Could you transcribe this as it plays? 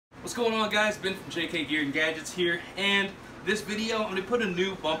What's going on, guys? Ben from JK Gear and Gadgets here, and this video I'm going to put a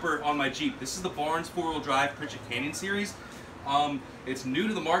new bumper on my Jeep. This is the Barnes4WD Pritchett Cannon Series. It's new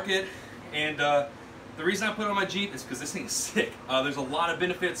to the market, and the reason I put it on my Jeep is because this thing's sick. There's a lot of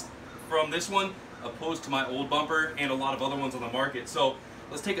benefits from this one opposed to my old bumper and a lot of other ones on the market. So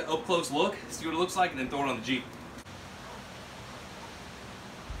let's take an up-close look, see what it looks like, and then throw it on the Jeep.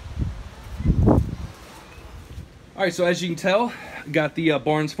 Alright, so as you can tell, got the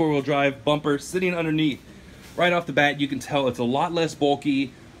Barnes4WD bumper sitting underneath. Right off the bat, you can tell it's a lot less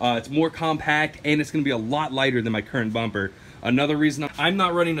bulky, it's more compact, and it's going to be a lot lighter than my current bumper. Another reason I'm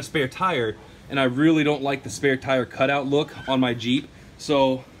not running a spare tire, and I really don't like the spare tire cutout look on my Jeep,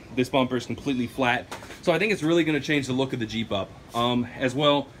 so this bumper is completely flat. So I think it's really going to change the look of the Jeep up, as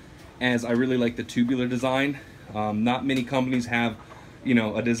well as I really like the tubular design. Not many companies have, you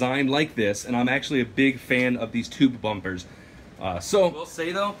know, a design like this, and I'm actually a big fan of these tube bumpers. So what I will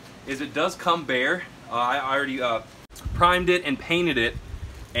say though is it does come bare. I already primed it and painted it,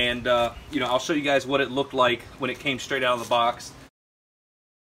 and you know, I'll show you guys what it looked like when it came straight out of the box.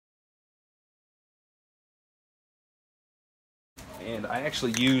 And I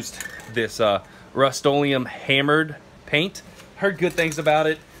actually used this Rust-Oleum hammered paint. Heard good things about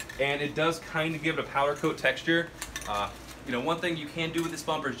it, and it does kind of give it a powder coat texture. You know, one thing you can do with this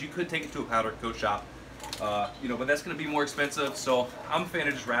bumper is you could take it to a powder coat shop, you know, but that's going to be more expensive. So I'm a fan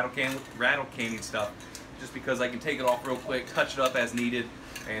of just rattle canning stuff, just because I can take it off real quick, touch it up as needed,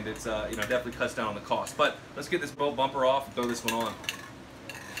 and it's you know, definitely cuts down on the cost. But let's get this bumper off and throw this one on.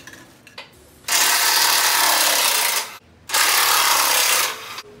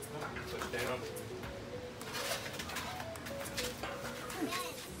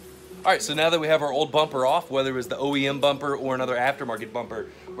 Alright, so now that we have our old bumper off, whether it was the OEM bumper or another aftermarket bumper,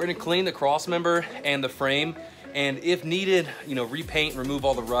 we're going to clean the cross member and the frame, and if needed, you know, repaint, remove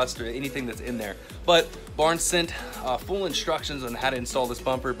all the rust or anything that's in there. But Barnes sent full instructions on how to install this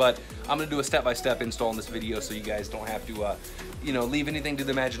bumper, but I'm going to do a step-by-step install in this video so you guys don't have to, you know, leave anything to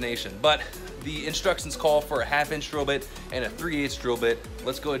the imagination. But the instructions call for a 1/2-inch drill bit and a 3/8 drill bit.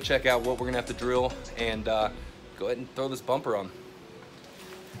 Let's go ahead and check out what we're going to have to drill and go ahead and throw this bumper on.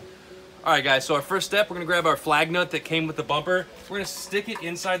 Alright guys, so our first step, we're going to grab our flag nut that came with the bumper. We're going to stick it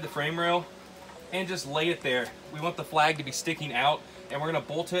inside the frame rail and just lay it there. We want the flag to be sticking out, and we're going to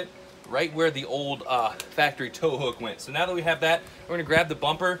bolt it right where the old factory tow hook went. So now that we have that, we're going to grab the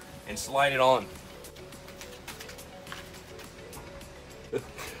bumper and slide it on.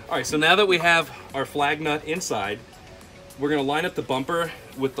 Alright, so now that we have our flag nut inside, we're going to line up the bumper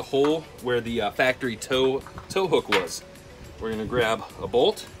with the hole where the factory tow hook was. We're going to grab a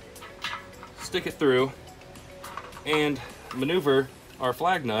bolt, stick it through, and maneuver our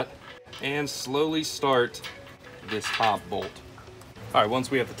flag nut and slowly start this top bolt. All right, once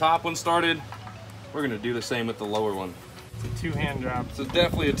we have the top one started, we're gonna do the same with the lower one. It's a two-hand job. So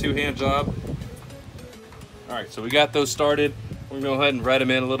definitely a two-hand job. All right, so we got those started. We're gonna go ahead and red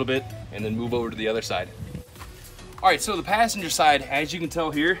them in a little bit and then move over to the other side. All right, so the passenger side, as you can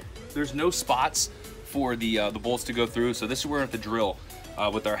tell here, there's no spots for the bolts to go through. So this is where we have to drill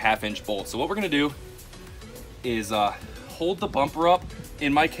with our 1/2-inch bolt. So what we're gonna do is hold the bumper up,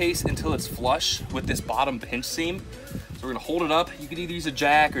 in my case, until it's flush with this bottom pinch seam. So we're gonna hold it up. You could either use a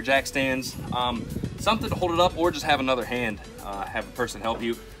jack or jack stands, something to hold it up, or just have another hand, have a person help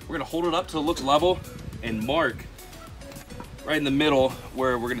you. We're gonna hold it up till it looks level and mark right in the middle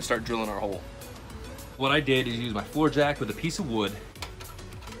where we're gonna start drilling our hole. What I did is use my floor jack with a piece of wood.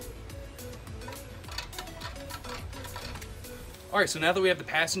 All right, so now that we have the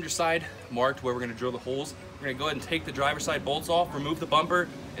passenger side marked where we're gonna drill the holes, we're gonna go ahead and take the driver's side bolts off, remove the bumper,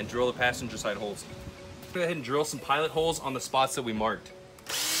 and drill the passenger side holes. Go ahead and drill some pilot holes on the spots that we marked.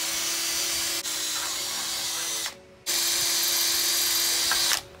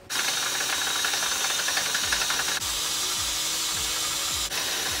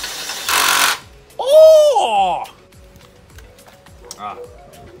 Oh!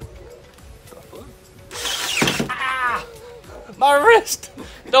 My wrist!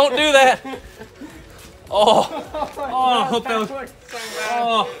 Don't do that! Oh, hope that was,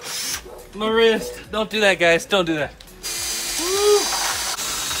 oh, my wrist. Don't do that, guys. Don't do that.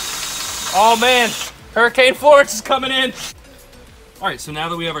 Oh man, Hurricane Florence is coming in. All right, so now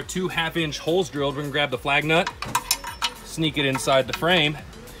that we have our 2 1/2-inch holes drilled, we're gonna grab the flag nut, sneak it inside the frame,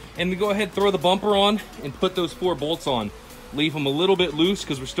 and then go ahead and throw the bumper on and put those 4 bolts on. Leave them a little bit loose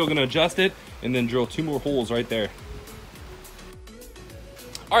because we're still gonna adjust it, and then drill 2 more holes right there.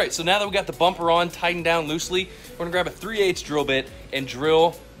 All right, so now that we got the bumper on, tightened down loosely, we're gonna grab a 3/8 drill bit and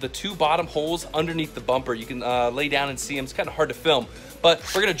drill the two bottom holes underneath the bumper. You can lay down and see them. It's kind of hard to film, but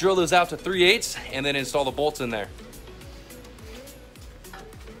we're gonna drill those out to 3/8 and then install the bolts in there.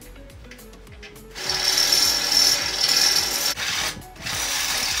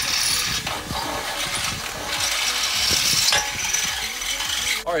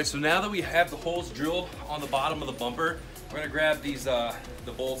 All right, so now that we have the holes drilled on the bottom of the bumper, we're gonna grab these the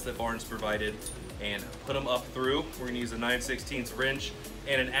bolts that Barnes provided and put them up through. We're gonna use a 9/16 wrench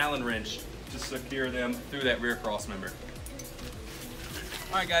and an Allen wrench to secure them through that rear cross member.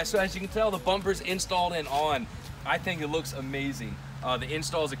 All right, guys, so as you can tell, the bumper's installed and on. I think it looks amazing. The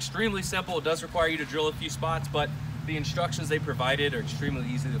install is extremely simple. It does require you to drill a few spots, but the instructions they provided are extremely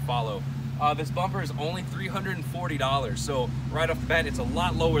easy to follow. This bumper is only $340, so right off the bat, it's a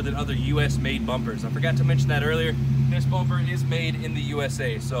lot lower than other US made bumpers. I forgot to mention that earlier. This bumper is made in the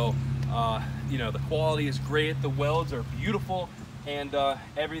USA, so you know, the quality is great, the welds are beautiful, and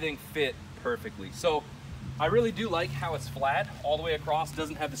everything fit perfectly. So I really do like how it's flat all the way across. It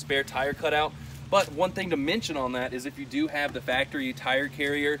doesn't have the spare tire cut out. But one thing to mention on that is if you do have the factory tire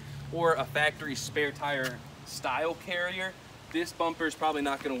carrier or a factory spare tire style carrier, this bumper is probably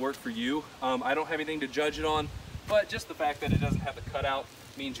not going to work for you. I don't have anything to judge it on, but just the fact that it doesn't have the cutout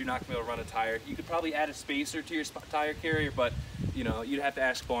means you're not going to be able to run a tire. You could probably add a spacer to your tire carrier, but you know, you'd have to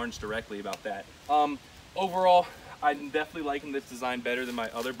ask Barnes directly about that. Overall, I'm definitely liking this design better than my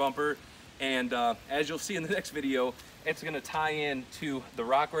other bumper, and as you'll see in the next video, it's going to tie in to the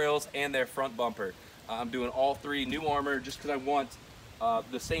rock rails and their front bumper. I'm doing all three new armor just because I want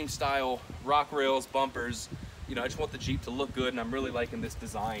the same style rock rails, bumpers. You know, I just want the Jeep to look good, and I'm really liking this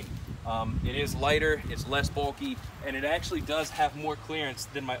design. It is lighter, it's less bulky, and it actually does have more clearance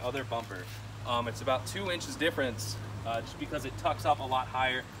than my other bumper. It's about 2 inches difference just because it tucks up a lot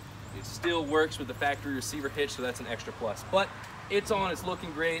higher. It still works with the factory receiver hitch, so that's an extra plus. But it's on, it's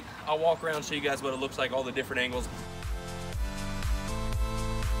looking great. I'll walk around and show you guys what it looks like, all the different angles.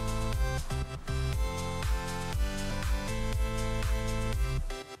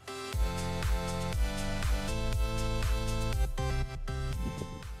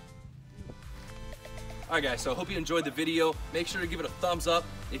 Alright guys, so I hope you enjoyed the video. Make sure to give it a thumbs up.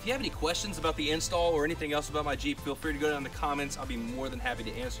 If you have any questions about the install or anything else about my Jeep, feel free to go down in the comments. I'll be more than happy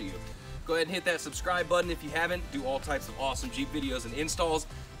to answer you. Go ahead and hit that subscribe button if you haven't. Do all types of awesome Jeep videos and installs,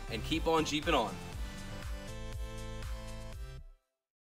 and keep on Jeeping on.